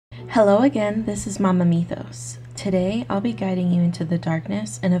Hello again, this is Mama Mythos. Today, I'll be guiding you into the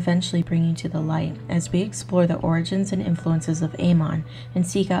darkness and eventually bring you to the light as we explore the origins and influences of Amon and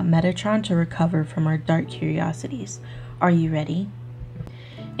seek out Metatron to recover from our dark curiosities. Are you ready?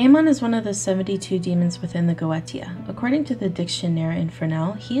 Amon is one of the 72 demons within the Goetia. According to the Dictionnaire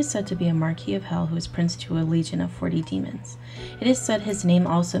Infernal, he is said to be a Marquis of Hell who is prince to a legion of 40 demons. It is said his name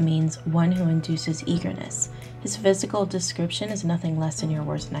also means one who induces eagerness. His physical description is nothing less than your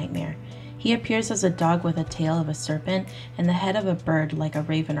worst nightmare. He appears as a dog with a tail of a serpent and the head of a bird like a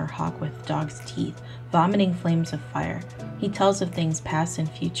raven or hawk with dog's teeth, vomiting flames of fire. He tells of things past and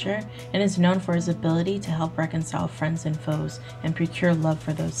future and is known for his ability to help reconcile friends and foes and procure love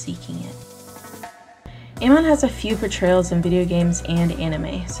for those seeking it. Amon has a few portrayals in video games and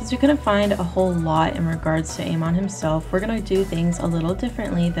anime. Since we couldn't find a whole lot in regards to Amon himself, we're going to do things a little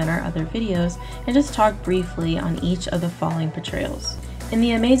differently than our other videos and just talk briefly on each of the following portrayals. In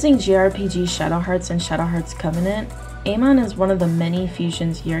the amazing JRPG Shadow Hearts and Shadow Hearts Covenant, Amon is one of the many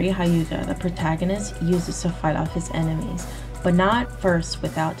fusions Yuri Hyuga, the protagonist, uses to fight off his enemies, but not first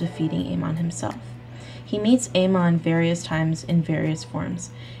without defeating Amon himself. He meets Amon various times in various forms.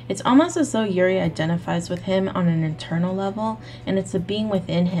 It's almost as though Yuri identifies with him on an internal level, and it's the being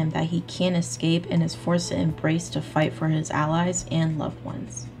within him that he can't escape and is forced to embrace to fight for his allies and loved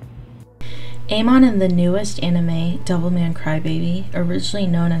ones. Amon in the newest anime, Devilman Crybaby, originally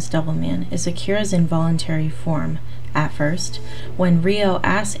known as Devilman, is Akira's involuntary form. At first, when Ryo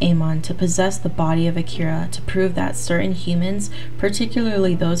asks Amon to possess the body of Akira to prove that certain humans,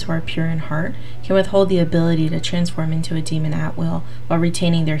 particularly those who are pure in heart, can withhold the ability to transform into a demon at will while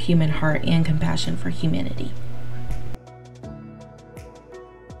retaining their human heart and compassion for humanity.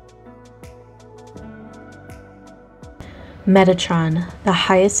 Metatron, the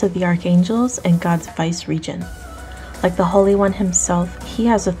highest of the archangels and God's vice-regent. Like the Holy One himself, he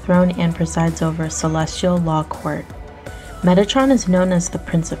has a throne and presides over a celestial law court. Metatron is known as the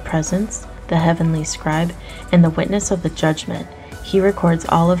Prince of Presence, the Heavenly Scribe, and the Witness of the Judgment. He records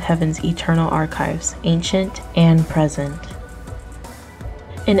all of Heaven's eternal archives, ancient and present.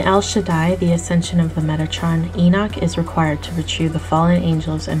 In El Shaddai, the Ascension of the Metatron, Enoch is required to retrieve the fallen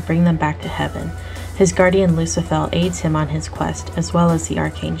angels and bring them back to heaven. His guardian Lucifer aids him on his quest, as well as the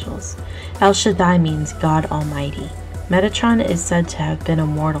archangels. El Shaddai means God Almighty. Metatron is said to have been a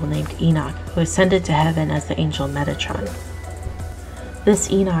mortal named Enoch, who ascended to heaven as the angel Metatron.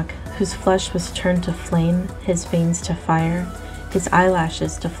 This Enoch, whose flesh was turned to flame, his veins to fire, his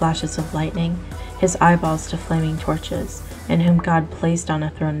eyelashes to flashes of lightning, his eyeballs to flaming torches, and whom God placed on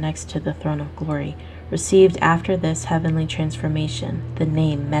a throne next to the throne of glory, received after this heavenly transformation the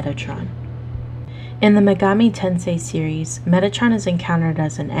name Metatron. In the Megami Tensei series, Metatron is encountered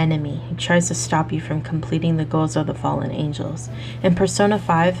as an enemy who tries to stop you from completing the goals of the fallen angels. In Persona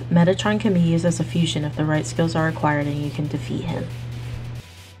 5, Metatron can be used as a fusion if the right skills are required and you can defeat him.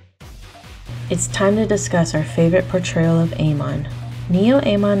 It's time to discuss our favorite portrayal of Amon. Neo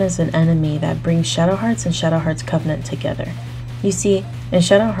Amon is an enemy that brings Shadow Hearts and Shadow Hearts Covenant together. You see, in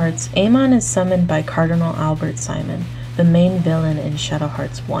Shadow Hearts, Amon is summoned by Cardinal Albert Simon, the main villain in Shadow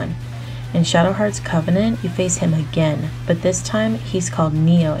Hearts 1. In Shadow Hearts Covenant, you face him again, but this time he's called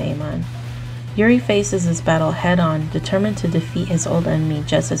Neo Amon. Yuri faces this battle head-on, determined to defeat his old enemy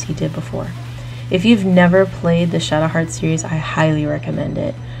just as he did before. If you've never played the Shadow Hearts series, I highly recommend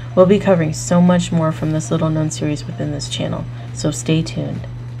it. We'll be covering so much more from this little-known series within this channel, so stay tuned.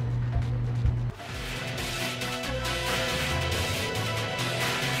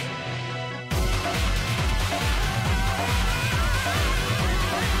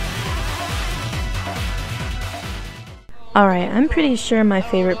 Alright, I'm pretty sure my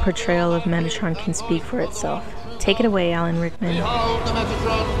favorite portrayal of Metatron can speak for itself. Take it away, Alan Rickman. Behold the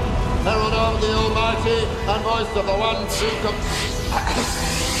Metatron, herald of the Almighty, and voice of the one true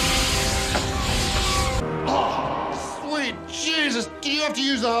Oh, sweet Jesus, do you have to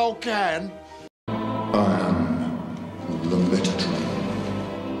use the whole can? I am the Metatron.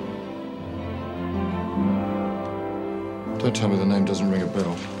 Don't tell me the name doesn't ring a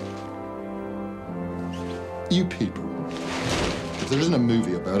bell. You people. If there isn't a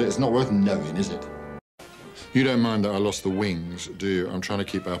movie about it, it's not worth knowing, is it? You don't mind that I lost the wings, do you? I'm trying to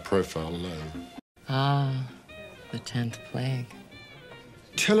keep our profile low. Ah, the 10th plague.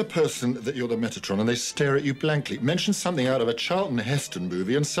 Tell a person that you're the Metatron and they stare at you blankly. Mention something out of a Charlton Heston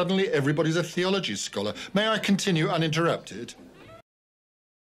movie and suddenly everybody's a theology scholar. May I continue uninterrupted?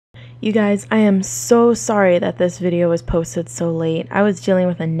 You guys, I am so sorry that this video was posted so late. I was dealing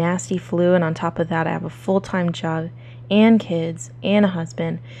with a nasty flu, and on top of that I have a full-time job and kids and a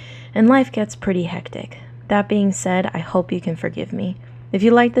husband, and life gets pretty hectic. That being said, I hope you can forgive me. If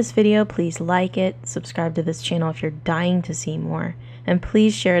you liked this video, please like it, subscribe to this channel if you're dying to see more, and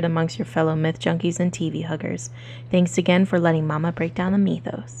please share it amongst your fellow myth junkies and TV huggers. Thanks again for letting Mama break down the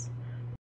mythos.